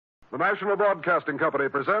The National Broadcasting Company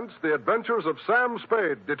presents The Adventures of Sam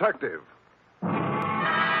Spade, Detective. Sam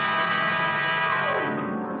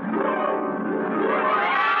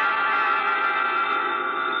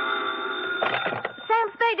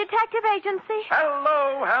Spade Detective Agency.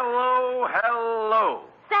 Hello, hello, hello.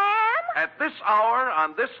 Sam? At this hour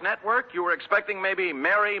on this network, you were expecting maybe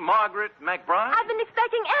Mary Margaret McBride? I've been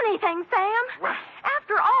expecting anything, Sam. Well.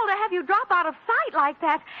 After all, to have you drop out of sight like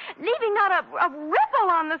that, leaving not a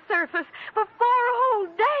ripple on the surface for 4 whole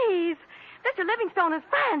days. Mr. Livingstone is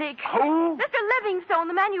frantic. Who? Mr. Livingstone,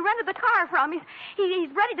 the man you rented the car from.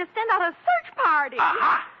 He's ready to send out a search party.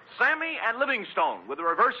 Aha! Sammy and Livingstone with a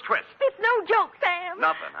reverse twist. It's no joke, Sam.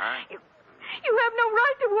 Nothing, huh? You have no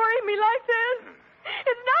right to worry me like this.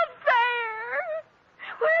 It's not fair.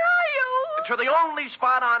 Where are you? To the only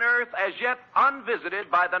spot on Earth as yet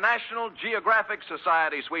unvisited by the National Geographic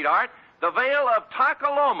Society, sweetheart, the Vale of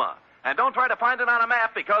Takaloma. And don't try to find it on a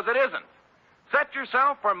map because it isn't. Set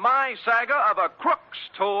yourself for my saga of a crook's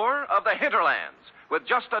tour of the hinterlands with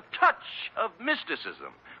just a touch of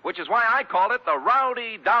mysticism, which is why I call it the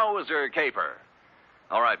Rowdy Dowser caper.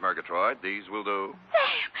 All right, Murgatroyd, these will do.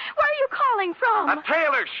 Sam, where are you calling from? A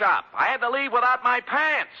tailor shop. I had to leave without my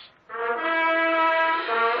pants.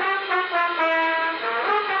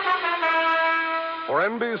 For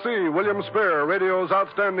NBC, William Spear, radio's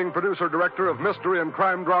outstanding producer-director of mystery and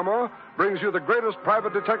crime drama, brings you the greatest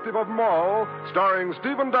private detective of them all, starring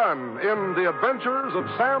Stephen Dunne in The Adventures of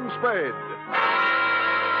Sam Spade.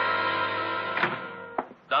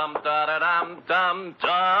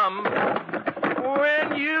 Dum-da-da-dum-dum-dum.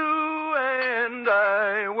 When you and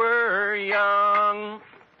I were young.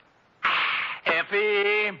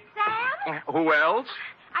 Effie. Sam? Who else?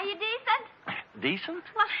 Are you decent? Decent?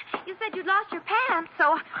 Well, you said you'd lost your pants,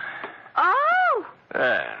 so... Oh!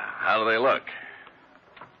 How do they look?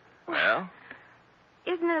 Well?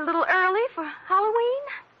 Isn't it a little early for Halloween?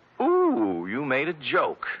 Ooh, you made a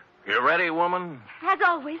joke. You ready, woman? As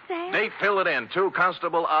always, Sam. Date, fill it in. 2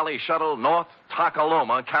 Constable Ollie Shuttle, North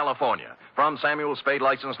Takaloma, California. From Samuel Spade,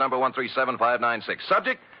 license number 1375596.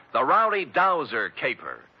 Subject, the Rowdy Dowser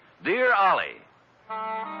caper. Dear Ollie,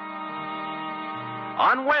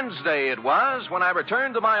 on Wednesday it was when I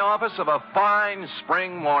returned to my office of a fine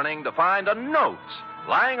spring morning to find a note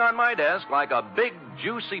lying on my desk like a big,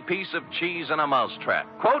 juicy piece of cheese in a mousetrap.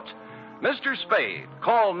 Quote, Mr. Spade,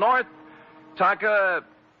 call North Takaloma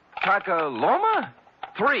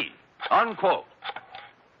 3, unquote.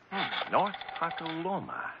 North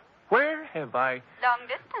Takaloma. Where have I... Long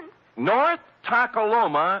distance. North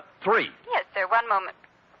Takaloma 3. Yes, sir. One moment.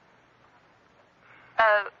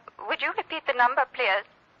 Would you repeat the number, please?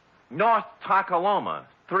 North Takaloma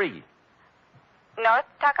 3. North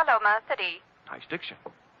Takaloma 3. Nice diction.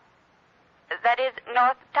 That is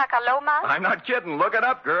North Takaloma? I'm not kidding. Look it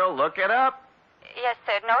up, girl. Look it up. Yes,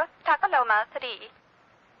 sir. North Takaloma 3.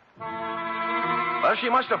 Well, she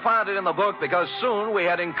must have found it in the book because soon we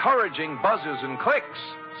had encouraging buzzes and clicks.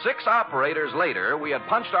 6 operators later, we had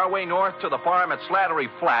punched our way north to the farm at Slattery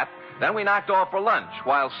Flat. Then we knocked off for lunch,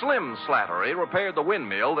 while Slim Slattery repaired the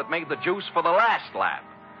windmill that made the juice for the last lap.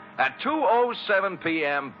 At 2:07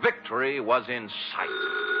 p.m., victory was in sight.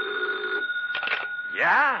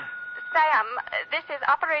 Yeah? Sam, this is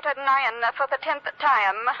Operator Nyan for the 10th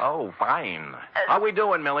time. Oh, fine. How we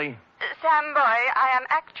doing, Millie? Sam, boy, I am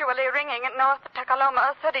actually ringing at North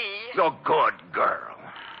Takaloma 3. Oh, good girl.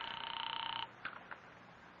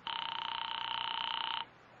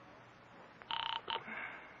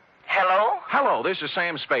 Hello? Hello, this is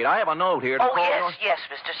Sam Spade. I have a note here to Oh, call yes,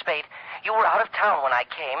 Mr. Spade. You were out of town when I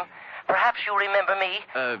came. Perhaps you remember me.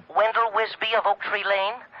 Wendell Wisby of Oak Tree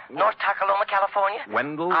Lane, North Takaloma, California.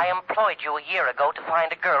 Wendell? I employed you a year ago to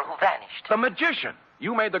find a girl who vanished. The magician.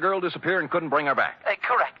 You made the girl disappear and couldn't bring her back.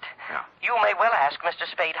 Correct. Yeah. You may well ask, Mr.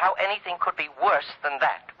 Spade, how anything could be worse than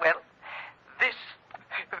that. Well, this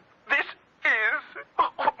is...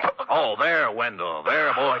 Oh, there, Wendell.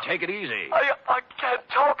 There, boy. Take it easy. I can't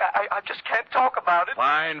talk. I just can't talk about it.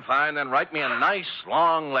 Fine. Then write me a nice,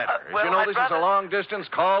 long letter. Well, you know I'd this rather... is a long-distance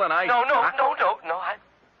call, and I... No.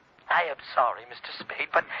 I am sorry, Mr. Spade,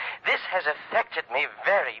 but this has affected me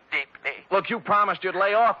very deeply. Look, you promised you'd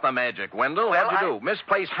lay off the magic, Wendell. Well, What'd you do?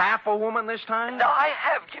 Misplace half a woman this time? No, I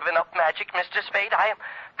have given up magic, Mr. Spade. I am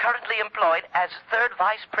currently employed as 3rd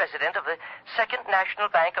Vice President of the 2nd National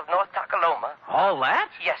Bank of North Takaloma. All that?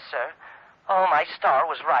 Yes, sir. Oh, my star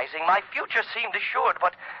was rising. My future seemed assured,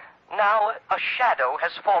 but Now a shadow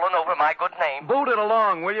has fallen over my good name. Boot it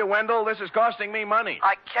along, will you, Wendell? This is costing me money.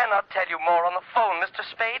 I cannot tell you more on the phone, Mr.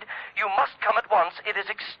 Spade. You must come at once. It is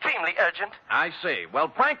extremely urgent. I see.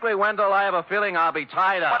 Well, frankly, Wendell, I have a feeling I'll be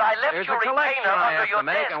tied up. But I left There's your a collection retainer I under have your to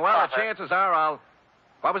make, desk, and, well, the Blotter. chances are I'll...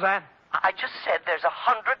 What was that? I just said there's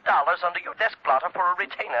 $100 under your desk, Blotter, for a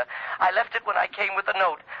retainer. I left it when I came with the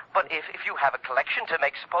note. But if you have a collection to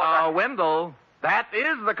make, suppose Wendell, that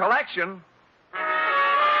is the collection.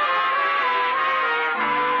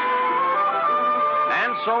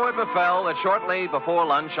 And so it befell that shortly before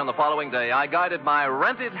lunch on the following day, I guided my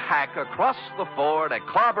rented hack across the ford at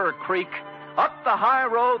Clobber Creek, up the high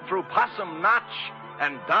road through Possum Notch,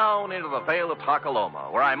 and down into the Vale of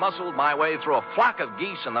Takaloma, where I muscled my way through a flock of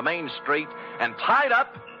geese in the main street and tied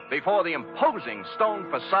up before the imposing stone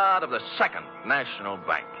facade of the Second National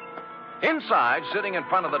Bank. Inside, sitting in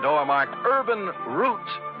front of the door marked Urban Root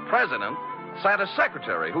President, sat a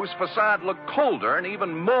secretary whose facade looked colder and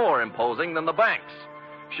even more imposing than the bank's.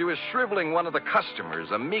 She was shriveling one of the customers,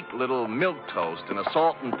 a meek little milquetoast in a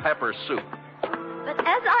salt and pepper soup. But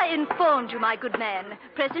as I informed you, my good man,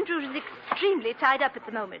 President Root is extremely tied up at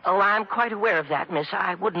the moment. Oh, I'm quite aware of that, miss.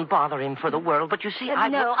 I wouldn't bother him for the world, but you see,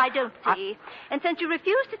 No, I don't see. And since you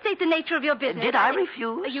refused to state the nature of your business... Did I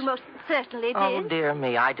refuse? You most certainly did. Oh, dear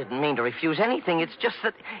me, I didn't mean to refuse anything. It's just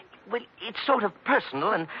that, well, it's sort of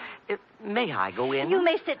personal, and may I go in? You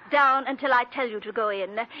may sit down until I tell you to go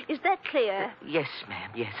in. Is that clear? Yes,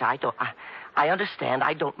 ma'am, yes, I understand.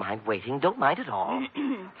 I don't mind waiting. Don't mind at all.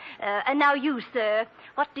 And now you, sir.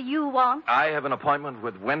 What do you want? I have an appointment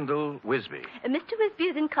with Wendell Wisby. Mr. Wisby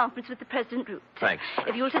is in conference with the President Root. Thanks.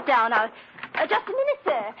 If you'll sit down, I'll... just a minute,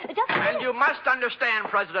 sir. Just a minute. And you must understand,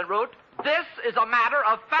 President Root, this is a matter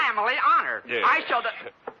of family honor. Yes. I shall...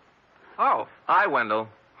 Oh, Hi, Wendell.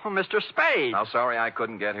 Mr. Spade. Now, sorry I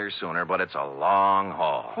couldn't get here sooner, but it's a long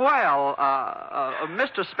haul. Well,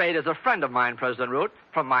 Mr. Spade is a friend of mine, President Root,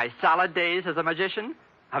 from my salad days as a magician.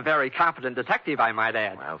 A very competent detective, I might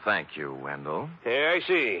add. Well, thank you, Wendell. Yeah, I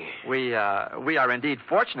see. We are indeed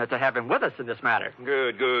fortunate to have him with us in this matter.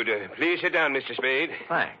 Good, good. Please sit down, Mr. Spade.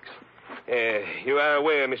 Thanks. You are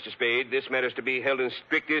aware, Mr. Spade, this matter is to be held in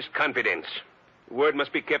strictest confidence. Word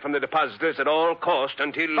must be kept from the depositors at all cost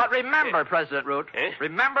until... But remember, President Root,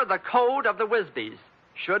 remember the code of the Wisbys.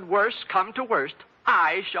 Should worst come to worst,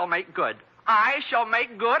 I shall make good. I shall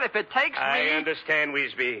make good if it takes me... I understand,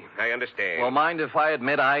 Wisby. I understand. Well, mind if I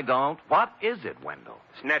admit I don't? What is it, Wendell?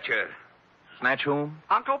 Snatcher. Snatch whom?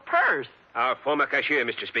 Uncle Purse. Our former cashier,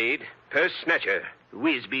 Mr. Spade. Purse Snatcher.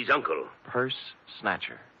 Wisby's uncle. Purse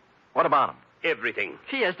Snatcher. What about him? Everything.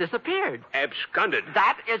 He has disappeared. Absconded.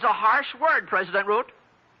 That is a harsh word, President Root.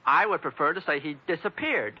 I would prefer to say he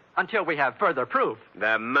disappeared until we have further proof.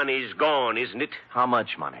 The money's gone, isn't it? How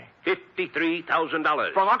much money?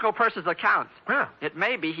 $53,000. From Uncle Purse's accounts. Huh. It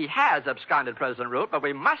may be he has absconded, President Root, but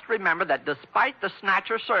we must remember that despite the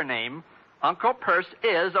Snatcher surname, Uncle Purse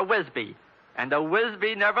is a Wisby. And a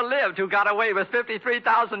Wisby never lived who got away with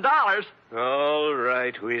 $53,000. All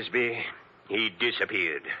right, Wisby. He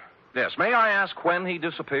disappeared. Yes, may I ask when he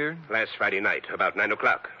disappeared? Last Friday night, about 9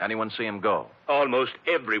 o'clock. Anyone see him go? Almost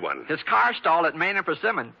everyone. His car stalled at Main and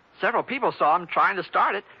Persimmon. Several people saw him trying to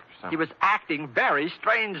start it. He was acting very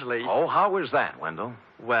strangely. Oh, how was that, Wendell?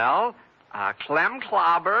 Well, Clem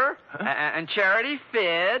Clobber and Charity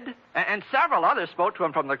Fid and several others spoke to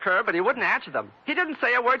him from the curb, but he wouldn't answer them. He didn't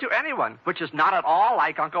say a word to anyone, which is not at all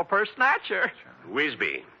like Uncle Purse Snatcher.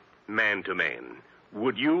 Wisby, man to man.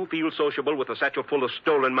 Would you feel sociable with a satchel full of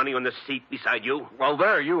stolen money on the seat beside you? Well,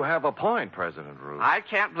 there you have a point, President Root. I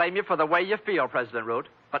can't blame you for the way you feel, President Root,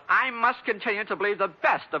 but I must continue to believe the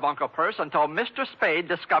best of Uncle Purse until Mr. Spade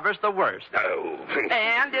discovers the worst. Oh.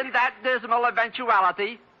 And in that dismal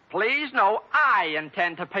eventuality, please know I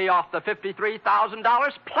intend to pay off the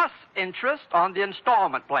 $53,000 plus interest on the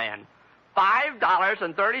installment plan.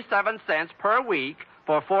 $5.37 per week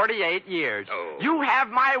for 48 years. Oh. You have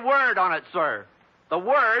my word on it, sir. The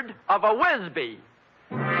word of a Wisby.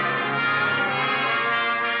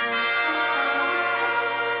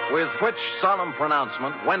 With which solemn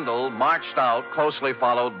pronouncement, Wendell marched out, closely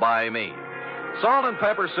followed by me. Salt and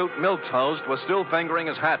Pepper Suit Milquetoast was still fingering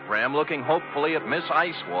his hat brim, looking hopefully at Miss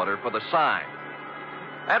Icewater for the sign.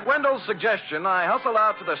 At Wendell's suggestion, I hustled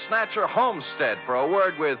out to the Snatcher homestead for a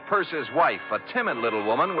word with Perce's wife, a timid little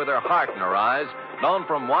woman with her heart in her eyes, known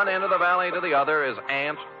from one end of the valley to the other as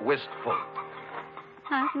Aunt Wistful.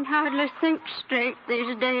 I can hardly think straight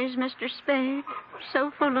these days, Mr. Spade.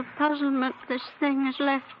 So full of puzzlement this thing has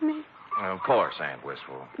left me. Of course, Aunt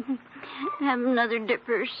Wistful. Have another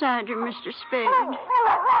dipper of cider, Mr. Spade. Oh,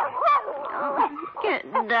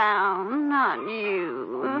 Get down, not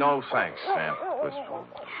you. No, thanks, Aunt Wistful.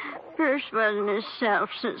 Purse wasn't himself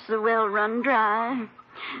since the well run dry.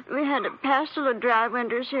 We had a passel of dry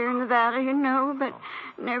winters here in the valley, you know, but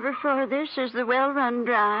never for this as the well run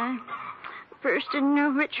dry. First didn't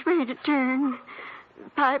know which way to turn. The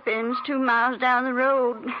pipe end's 2 miles down the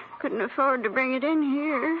road. Couldn't afford to bring it in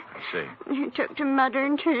here. I see. He took to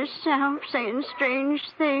muttering to himself, saying strange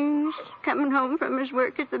things. Coming home from his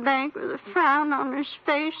work at the bank with a frown on his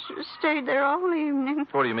face. Stayed there all evening.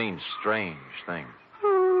 What do you mean, strange things?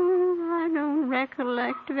 Oh, I don't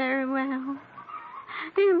recollect very well.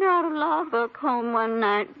 He brought a law book home one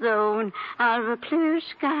night, though, and out of a clear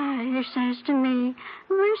sky, he says to me,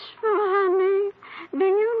 "Wistful, honey, do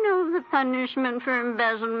you know the punishment for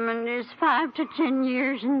embezzlement is 5 to 10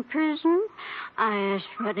 years in prison?" I asked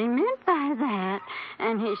what he meant by that,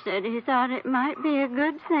 and he said he thought it might be a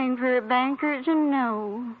good thing for a banker to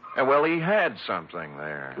know. Well, he had something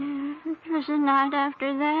there. It was the night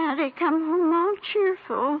after that. He come home all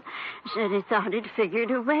cheerful. Said he thought he'd figured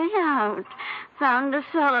a way out. Found a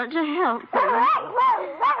fellow to help him.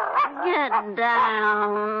 Get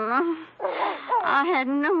down. I had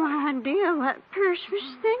no idea what Perce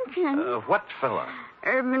was thinking. What fella?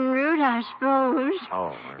 Urban Root, I suppose.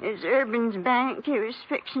 Oh. It's Urban's bank he was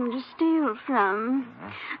fixing to steal from.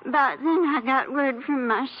 But then I got word from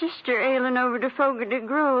my sister ailing over to Fogarty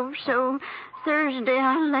Grove, so Thursday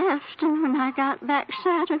I left, and when I got back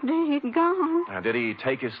Saturday, he'd gone. Did he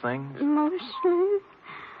take his things? Mostly.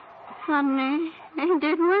 Funny. He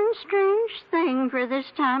did one strange thing for this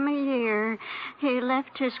time of year. He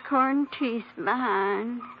left his corn teeth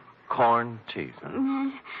behind. Corn teeth, huh?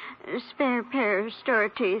 A spare pair of store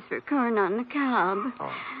teeth for corn on the cob.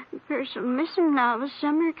 Oh. Perce will miss him now with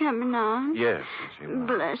summer coming on. Yes, he will.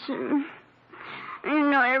 Bless him. You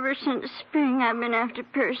know, ever since spring, I've been after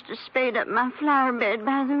Perce to spade up my flower bed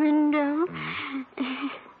by the window.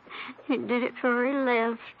 He did it before he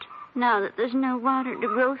left, now that there's no water to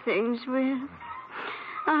grow things with.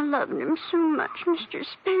 I loved him so much, Mr.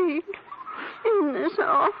 Spade. Isn't this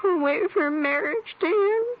awful way for marriage to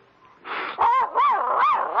end?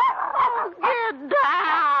 Get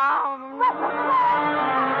down!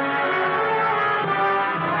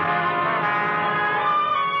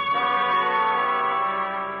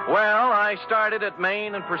 Well, I started at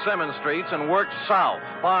Main and Persimmon Streets and worked south,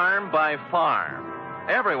 farm by farm.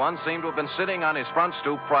 Everyone seemed to have been sitting on his front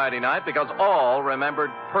stoop Friday night because all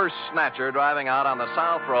remembered Purse Snatcher driving out on the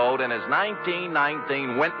South Road in his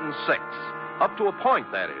 1919 Winton 6. Up to a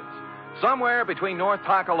point, that is. Somewhere between North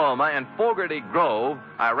Takaloma and Fogarty Grove,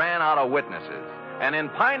 I ran out of witnesses. And in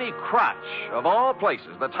Piney Crotch, of all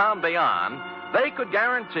places, the town beyond, they could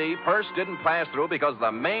guarantee Purse didn't pass through because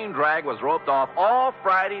the main drag was roped off all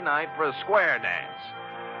Friday night for a square dance.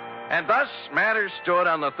 And thus matters stood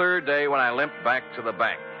on the third day when I limped back to the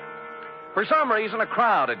bank. For some reason, a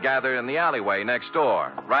crowd had gathered in the alleyway next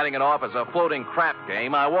door. Writing it off as a floating crap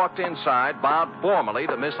game, I walked inside, bowed formally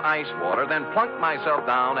to Miss Icewater, then plunked myself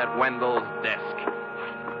down at Wendell's desk.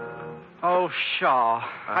 Oh, Shaw.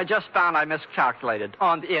 I just found I miscalculated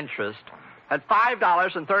on the interest. At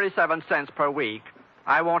 $5.37 per week,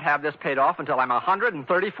 I won't have this paid off until I'm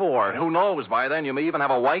 134. And who knows, by then you may even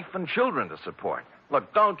have a wife and children to support.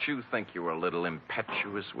 Look, don't you think you were a little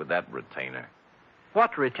impetuous with that retainer?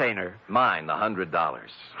 What retainer? Mine, the $100.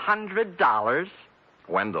 $100?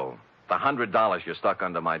 Wendell, the $100 you stuck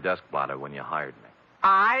under my desk blotter when you hired me.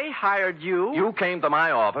 I hired you? You came to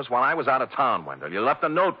my office while I was out of town, Wendell. You left a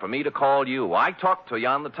note for me to call you. I talked to you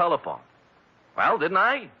on the telephone. Well, didn't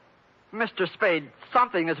I? Mr. Spade,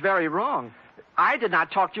 something is very wrong. I did not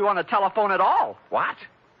talk to you on the telephone at all. What?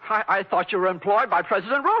 I thought you were employed by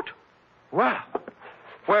President Root. Well,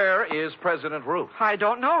 where is President Root? I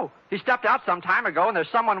don't know. He stepped out some time ago, and there's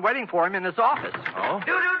someone waiting for him in his office. Oh?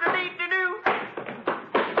 Do-do-do-do-do-do.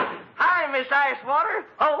 Hi, Miss Icewater.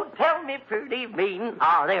 Oh, tell me, pretty mean,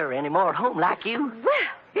 are there any more at home like you?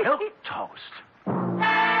 Milk toast.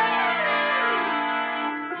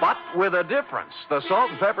 But with a difference. The salt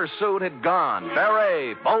and pepper suit had gone.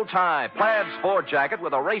 Beret, bow tie, plaid sport jacket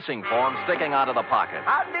with a racing form sticking out of the pocket.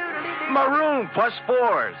 Maroon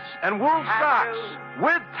 +4s and wool socks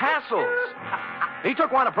with tassels. He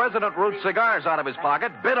took one of President Root's cigars out of his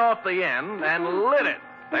pocket, bit off the end, and lit it.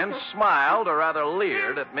 Then smiled, or rather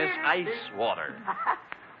leered, at Miss Icewater.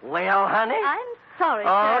 Well, honey? I'm sorry,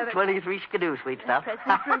 Oh, sir. 23 skidoo, sweet stuff.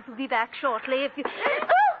 President Root will be back shortly if you...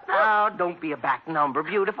 Oh, don't be a back number,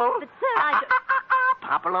 beautiful. But, sir, I...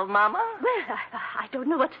 Papa love Mama? Well, I don't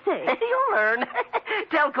know what to say. You'll learn.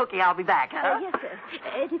 Tell Cookie I'll be back, huh? Yes, sir.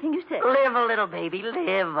 Anything you say. Live a little, baby.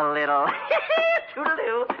 Live a little.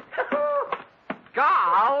 Toodaloo.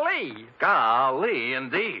 Golly. Golly,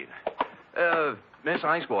 indeed. Miss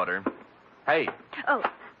Icewater. Hey, Oh,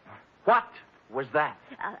 what was that?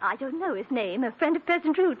 I don't know his name. A friend of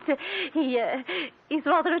President Root's. He's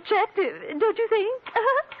rather attractive, don't you think?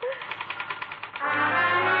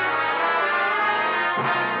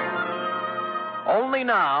 Only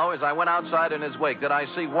now, as I went outside in his wake, did I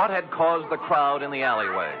see what had caused the crowd in the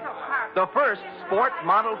alleyway. The first sport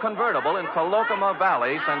model convertible in Tolokema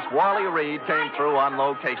Valley since Wally Reed came through on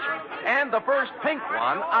location. And the first pink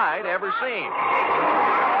one I'd ever seen.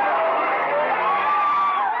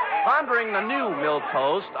 Pondering the new milk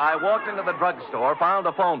toast, I walked into the drugstore, found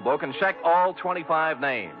a phone book, and checked all 25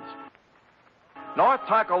 names. North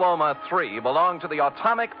Takaloma 3 belonged to the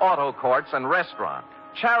Atomic Auto Courts and Restaurant.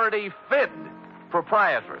 Charity Fid,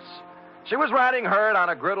 proprietress. She was riding herd on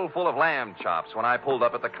a griddle full of lamb chops when I pulled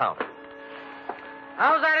up at the counter.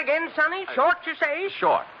 How's that again, Sonny? Short, you say?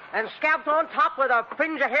 Short. And scalped on top with a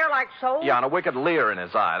fringe of hair like so? Yeah, and a wicked leer in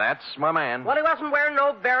his eye. That's my man. Well, he wasn't wearing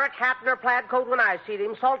no barrack hat nor plaid coat when I seen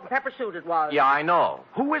him. Salt and pepper suit it was. Yeah, I know.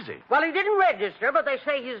 Who is he? Well, he didn't register, but they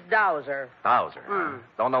say he's Dowser. Dowser.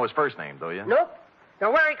 Don't know his first name, do you? Nope.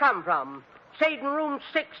 Now, where he come from? Stayed in room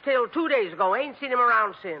 6 till 2 days ago. Ain't seen him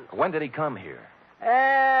around since. When did he come here?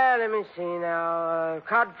 Let me see now.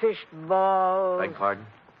 Codfish ball. Beg pardon?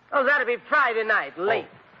 Oh, that'd be Friday night, late.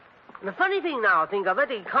 And the funny thing now, think of it,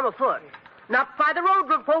 he'd come afoot. Not by the road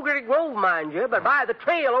from Fogarty Grove, mind you, but by the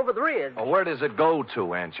trail over the ridge. Oh, where does it go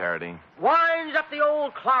to, Aunt Charity? Winds up the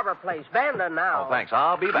old clobber place, Bandon now. Oh, thanks.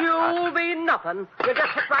 I'll be back. You'll be nothing. You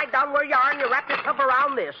just sit right down where you are and you wrap yourself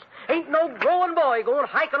around this. Ain't no growing boy going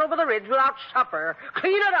hiking over the ridge without supper.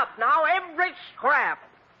 Clean it up now, every scrap.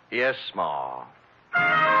 Yes, Ma.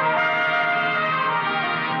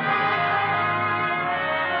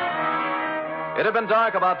 It had been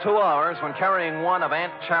dark about 2 hours when, carrying one of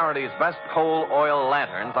Aunt Charity's best coal oil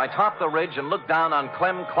lanterns, I topped the ridge and looked down on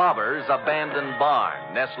Clem Clobber's abandoned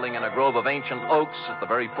barn, nestling in a grove of ancient oaks at the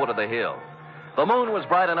very foot of the hill. The moon was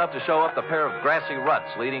bright enough to show up the pair of grassy ruts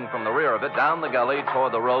leading from the rear of it down the gully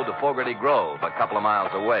toward the road to Fogarty Grove, a couple of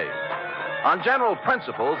miles away. On general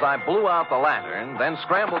principles, I blew out the lantern, then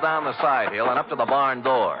scrambled down the side hill and up to the barn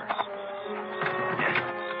door.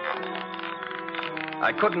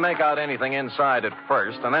 I couldn't make out anything inside at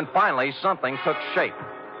first, and then finally something took shape.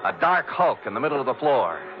 A dark hulk in the middle of the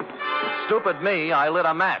floor. Stupid me, I lit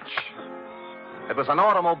a match. It was an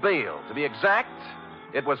automobile. To be exact,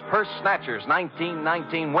 it was Purse Snatcher's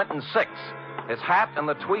 1919 Winton 6. His hat and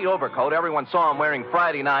the tweed overcoat everyone saw him wearing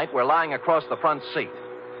Friday night were lying across the front seat.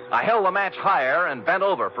 I held the match higher and bent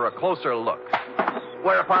over for a closer look.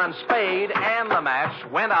 Whereupon Spade and the match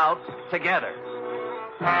went out together.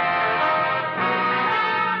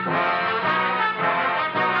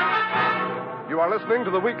 You are listening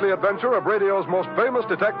to the weekly adventure of radio's most famous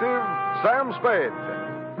detective, Sam Spade.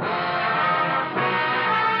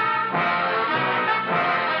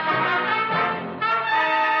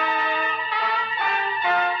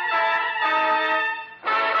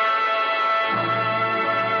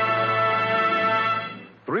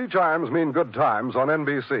 Three chimes mean good times on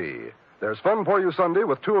NBC. There's fun for you Sunday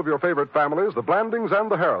with two of your favorite families, the Blandings and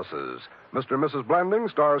the Harrises. Mr. and Mrs. Blanding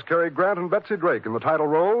stars Cary Grant and Betsy Drake in the title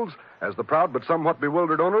roles as the proud but somewhat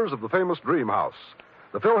bewildered owners of the famous Dream House.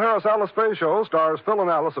 The Phil Harris-Alice Faye Show stars Phil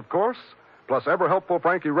and Alice, of course, plus ever-helpful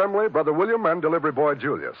Frankie Remley, Brother William, and delivery boy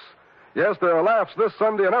Julius. Yes, there are laughs this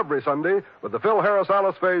Sunday and every Sunday with the Phil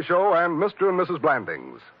Harris-Alice Faye Show and Mr. and Mrs.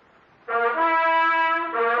 Blandings.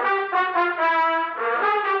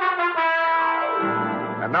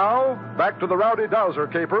 And now, back to the Rowdy Dowser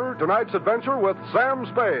caper, tonight's adventure with Sam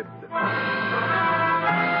Spade.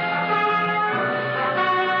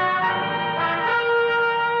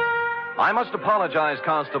 I must apologize,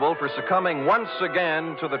 Constable, for succumbing once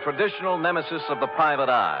again to the traditional nemesis of the private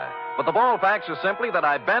eye. But the bald facts are simply that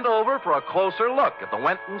I bent over for a closer look at the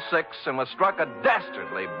Winton 6 and was struck a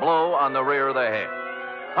dastardly blow on the rear of the head.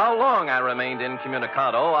 How long I remained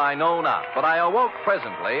incommunicado, I know not, but I awoke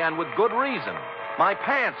presently, and with good reason. My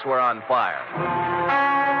pants were on fire.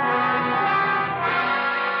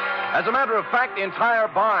 As a matter of fact, the entire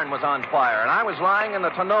barn was on fire, and I was lying in the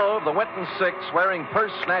tonneau of the Winton 6 wearing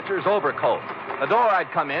Purse Snatcher's overcoat. The door I'd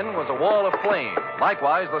come in was a wall of flame,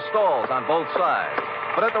 likewise the stalls on both sides.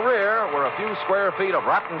 But at the rear were a few square feet of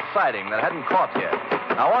rotten siding that hadn't caught yet.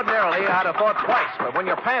 Now, ordinarily, I'd have thought twice, but when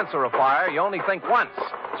your pants are afire, you only think once.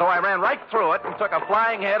 So I ran right through it and took a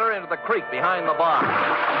flying header into the creek behind the barn.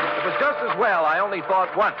 It was just as well I only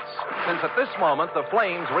thought once, since at this moment the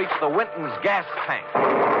flames reached the Winton's gas tank.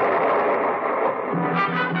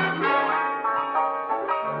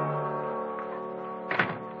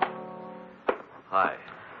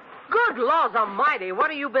 laws almighty. What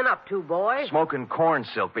have you been up to, boy? Smoking corn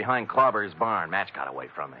silk behind Clobber's barn. Match got away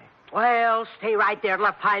from me. Well, stay right there till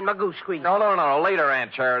I find my goose grease. No. Later,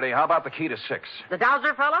 Aunt Charity. How about the key to 6? The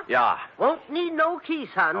Dowser fella? Yeah. Won't need no key,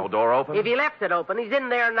 son. No door open? If he left it open, he's in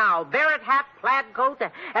there now. Barrett hat, plaid coat,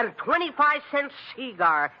 and a 25-cent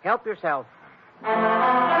cigar. Help yourself.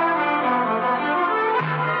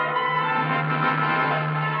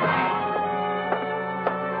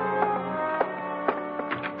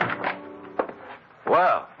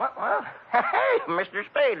 Well. Well, hey, Mr.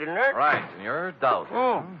 Spade, isn't it? Right, and you're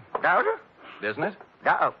Dowser. Dowser? Isn't it?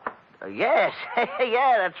 Yes.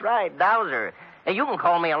 Yeah, that's right, Dowser. Hey, you can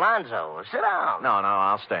call me Alonzo. Sit down. No,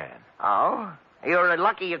 I'll stand. Oh? You're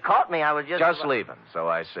lucky you caught me. I was Just leaving, so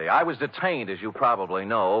I see. I was detained, as you probably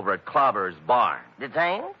know, over at Clobber's barn.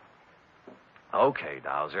 Detained? Okay,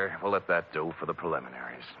 Dowser. We'll let that do for the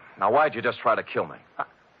preliminaries. Now, why'd you just try to kill me?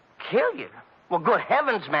 Kill you? Well, good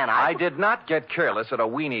heavens, man, I did not get careless at a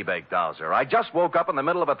weenie bake, Dowser. I just woke up in the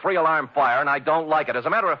middle of a 3-alarm fire, and I don't like it. As a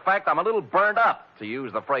matter of fact, I'm a little burned up, to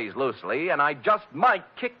use the phrase loosely, and I just might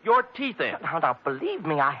kick your teeth in. Now, believe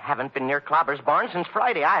me, I haven't been near Clobber's barn since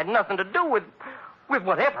Friday. I had nothing to do with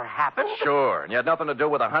whatever happened. Sure, and you had nothing to do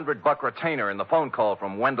with a $100 retainer in the phone call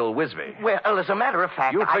from Wendell Wisby. Well, as a matter of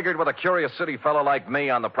fact, You figured with a curious city fellow like me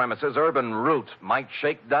on the premises, urban root might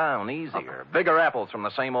shake down easier. Bigger apples from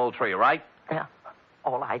the same old tree, right? Yeah.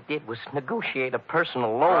 All I did was negotiate a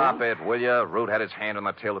personal loan. Drop it, will you? Root had his hand on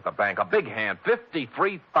the till at the bank. A big hand,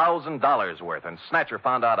 $53,000 worth, and Snatcher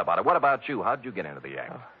found out about it. What about you? How'd you get into the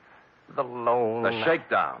act? The loan. The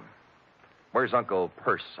shakedown. Where's Uncle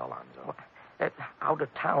Purse, Alonzo? Out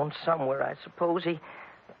of town somewhere, I suppose. He...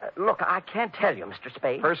 look, I can't tell you, Mr.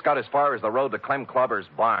 Spade. Purse got as far as the road to Clem Clobber's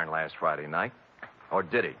barn last Friday night. Or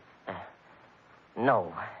did he?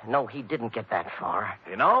 No, he didn't get that far.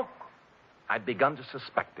 You know, I'd begun to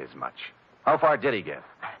suspect as much. How far did he get?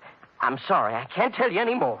 I'm sorry, I can't tell you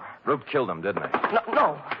any more. Root killed him, didn't he?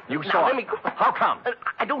 No. You saw let him. me go. How come?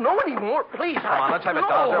 I don't know anymore. Please. Come on, let's have it,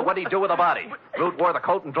 Dowser. What'd he do with the body? Root wore the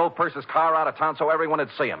coat and drove Purse's car out of town so everyone would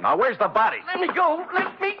see him. Now, where's the body? Let me go.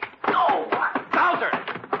 Let me go. Dowser!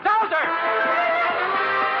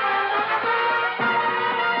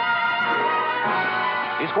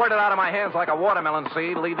 He squirted out of my hands like a watermelon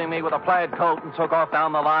seed, leaving me with a plaid coat, and took off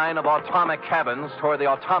down the line of atomic cabins toward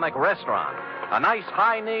the atomic restaurant. A nice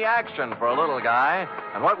high-knee action for a little guy,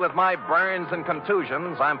 and what with my burns and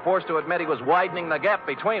contusions, I'm forced to admit he was widening the gap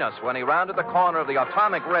between us when he rounded the corner of the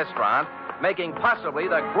atomic restaurant, making possibly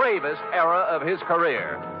the gravest error of his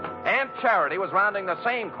career. Aunt Charity was rounding the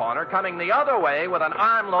same corner, coming the other way with an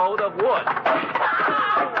armload of wood.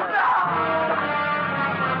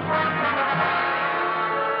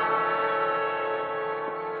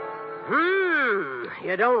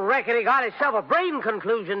 You don't reckon he got himself a brain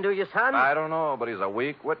conclusion, do you, son? I don't know, but he's a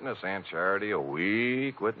weak witness, Aunt Charity, a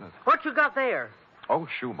weak witness. What you got there? Oh,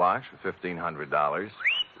 shoebox for $1,500. A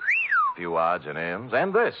few odds and ends.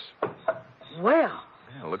 And this. Well.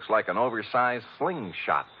 Yeah, looks like an oversized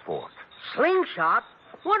slingshot fork. Slingshot?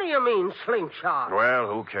 What do you mean, slingshot? Well,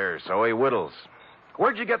 who cares? So he whittles.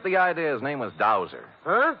 Where'd you get the idea his name was Dowser?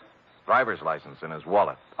 Huh? Driver's license in his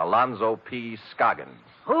wallet. Alonzo P. Scoggins.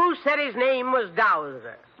 Who said his name was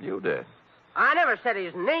Dowser? You did. I never said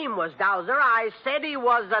his name was Dowser. I said he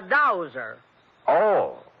was a dowser.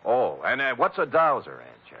 Oh. And what's a dowser,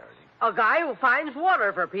 Aunt Charity? A guy who finds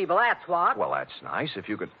water for people, that's what. Well, that's nice. If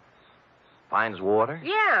you could... Finds water?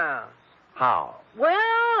 Yeah. How? Well,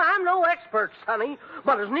 I'm no expert, Sonny,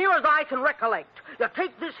 but as near as I can recollect, you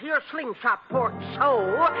take this here slingshot fork so,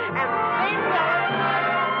 and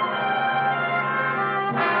then...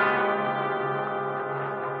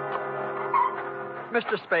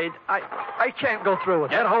 Mr. Spade, I can't go through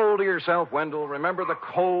with it. Get hold of yourself, Wendell. Remember the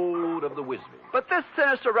code of the Wisby. But this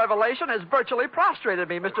sinister revelation has virtually prostrated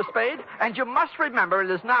me, Mr. Spade. And you must remember it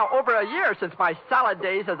is now over a year since my salad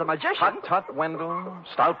days as a magician. Tut, Wendell.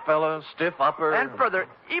 Stout fella, stiff upper. And further,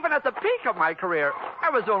 even at the peak of my career, I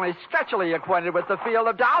was only sketchily acquainted with the field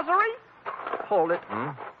of dowsery. Hold it.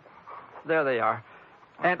 There they are.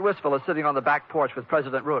 Aunt Wistful is sitting on the back porch with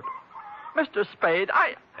President Root. Mr. Spade,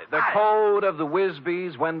 The code of the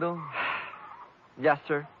Wisbys, Wendell? Yes,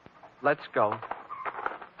 sir. Let's go.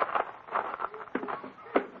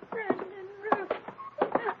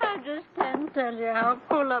 I just can't tell you how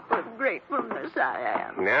full up with gratefulness I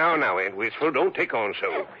am. Now, Aunt Wistful, don't take on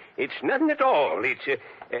so. It's nothing at all. It's,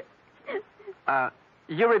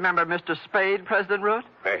 You remember Mr. Spade, President Root?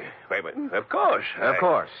 Of course. Of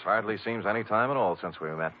course. Hardly seems any time at all since we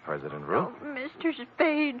met President Root. Oh, Mr.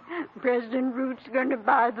 Spade, President Root's going to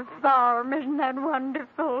buy the farm. Isn't that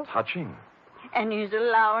wonderful? Touching. And he's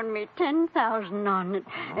allowing me $10,000 on it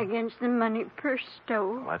against the money Perce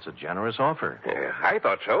stole. Well, that's a generous offer. I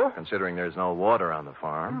thought so. Considering there's no water on the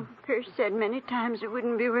farm. Perce said many times it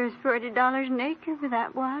wouldn't be worth $40 an acre for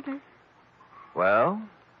that water. Well,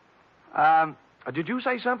 did you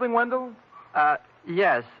say something, Wendell?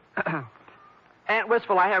 Yes. Aunt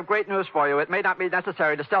Wistful, I have great news for you. It may not be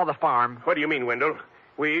necessary to sell the farm. What do you mean, Wendell?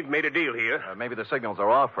 We've made a deal here. Maybe the signals are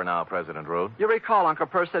off for now, President Root. You recall Uncle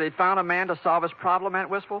Perce said he'd found a man to solve his problem, Aunt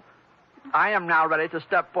Wistful? I am now ready to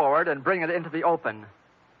step forward and bring it into the open.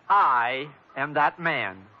 I am that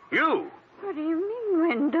man. You? What do you mean,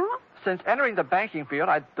 Wendell? Since entering the banking field,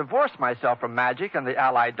 I divorced myself from magic and the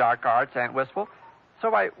allied dark arts, Aunt Wistful.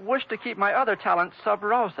 So I wish to keep my other talents sub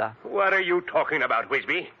rosa. What are you talking about,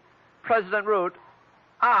 Wisby? President Root,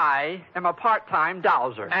 I am a part-time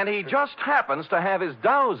dowser. And he just happens to have his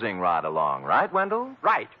dowsing rod along, right, Wendell?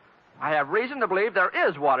 Right. I have reason to believe there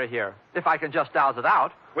is water here, if I can just douse it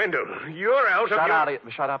out. Wendell, you're out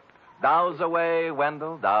Shut up. Douse away,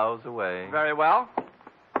 Wendell, douse away. Very well.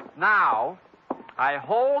 Now, I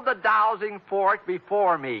hold the dowsing fork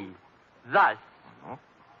before me, thus.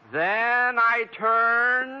 Then I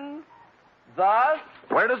turn, thus.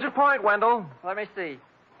 Where does it point, Wendell? Let me see.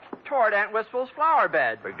 Toward Aunt Wistful's flower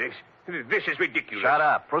bed. This is ridiculous. Shut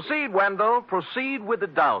up. Proceed, Wendell. Proceed with the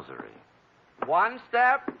dowsery. 1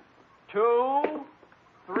 step, 2,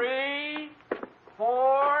 3,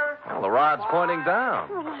 4. Well, the rod's pointing down.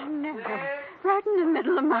 Well, I never. Right in the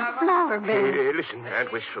middle of my flower bed. Listen,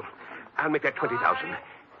 Aunt Wistful. I'll make that $20,000.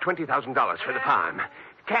 $20,000 for the farm.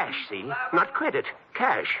 Cash, see? Not credit.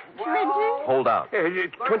 Cash. 20? Hold out.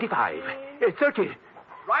 25. 30.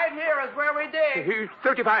 Right here is where we dig.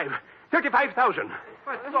 35. 35,000.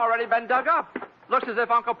 But it's already been dug up. Looks as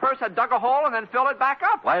if Uncle Perce had dug a hole and then filled it back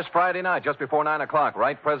up. Last Friday night, just before 9 o'clock,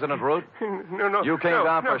 right, President Root? No. You came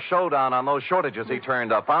down for a showdown on those shortages he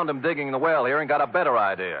turned up. Found him digging the well here and got a better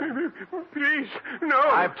idea. Please, no.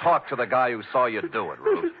 I've talked to the guy who saw you do it,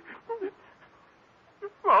 Root.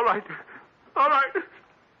 All right.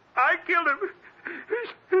 I killed him.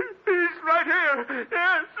 He's right here.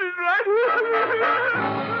 Yes, he's right here.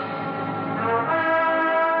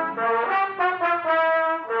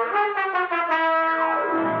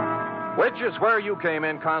 Which is where you came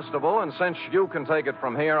in, Constable, and since you can take it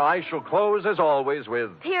from here, I shall close, as always,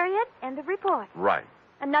 with... Period. End of report. Right.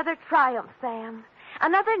 Another triumph, Sam.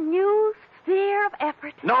 Another new sphere of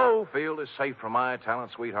effort. No field is safe from my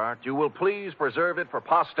talent, sweetheart. You will please preserve it for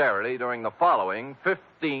posterity during the following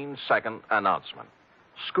 15-second announcement.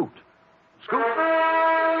 Scoot. Scoot.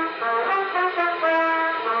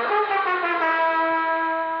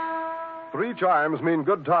 Three chimes mean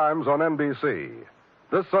good times on NBC.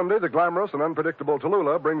 This Sunday, the glamorous and unpredictable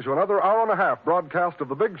Tallulah brings you another hour-and-a-half broadcast of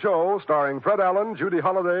The Big Show, starring Fred Allen, Judy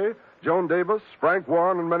Holliday, Joan Davis, Frank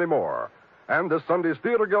Warren, and many more. And this Sunday's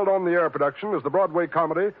Theater Guild on the Air production is the Broadway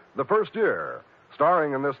comedy The First Year.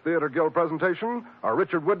 Starring in this Theater Guild presentation are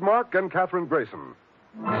Richard Widmark and Katherine Grayson.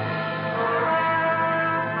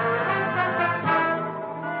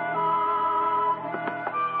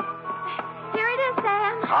 Here it is,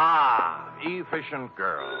 Sam. Ah, efficient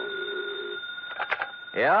girl.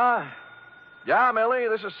 Yeah? Yeah, Millie,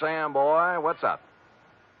 this is Sam, boy. What's up?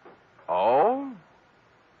 Oh?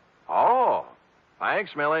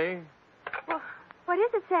 Thanks, Millie. Well, what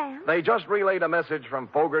is it, Sam? They just relayed a message from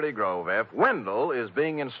Fogarty Grove, F. Wendell is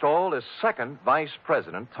being installed as second vice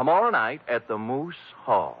president tomorrow night at the Moose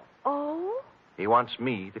Hall. Oh? He wants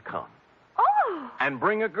me to come. Oh! And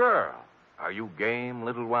bring a girl. Are you game,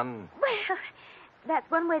 little one? Well,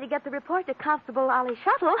 that's one way to get the report to Constable Ollie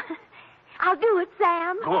Shuttle. I'll do it,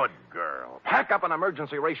 Sam. Good girl. Pack up an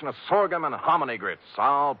emergency ration of sorghum and hominy grits.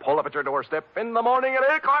 I'll pull up at your doorstep in the morning at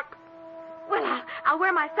 8 o'clock. Well, I'll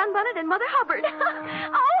wear my sunbonnet and Mother Hubbard.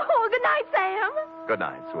 Oh, good night, Sam. Good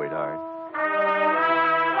night, sweetheart.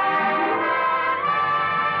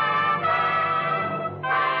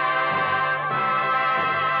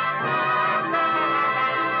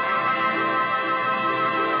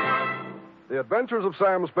 The Adventures of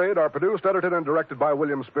Sam Spade are produced, edited, and directed by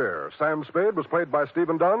William Spear. Sam Spade was played by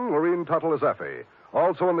Stephen Dunne, Lorene Tuttle as Effie.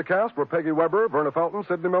 Also in the cast were Peggy Weber, Verna Felton,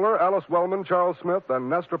 Sidney Miller, Alice Wellman, Charles Smith, and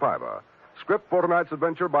Nestor Paiva. Script for tonight's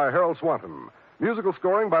adventure by Harold Swanton. Musical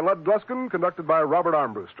scoring by Lud Gluskin, conducted by Robert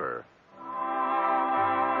Armbruster.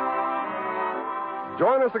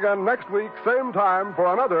 Join us again next week, same time,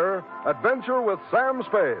 for another Adventure with Sam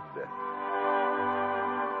Spade.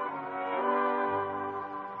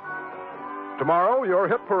 Tomorrow, your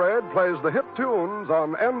hit parade plays the hit tunes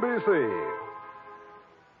on NBC.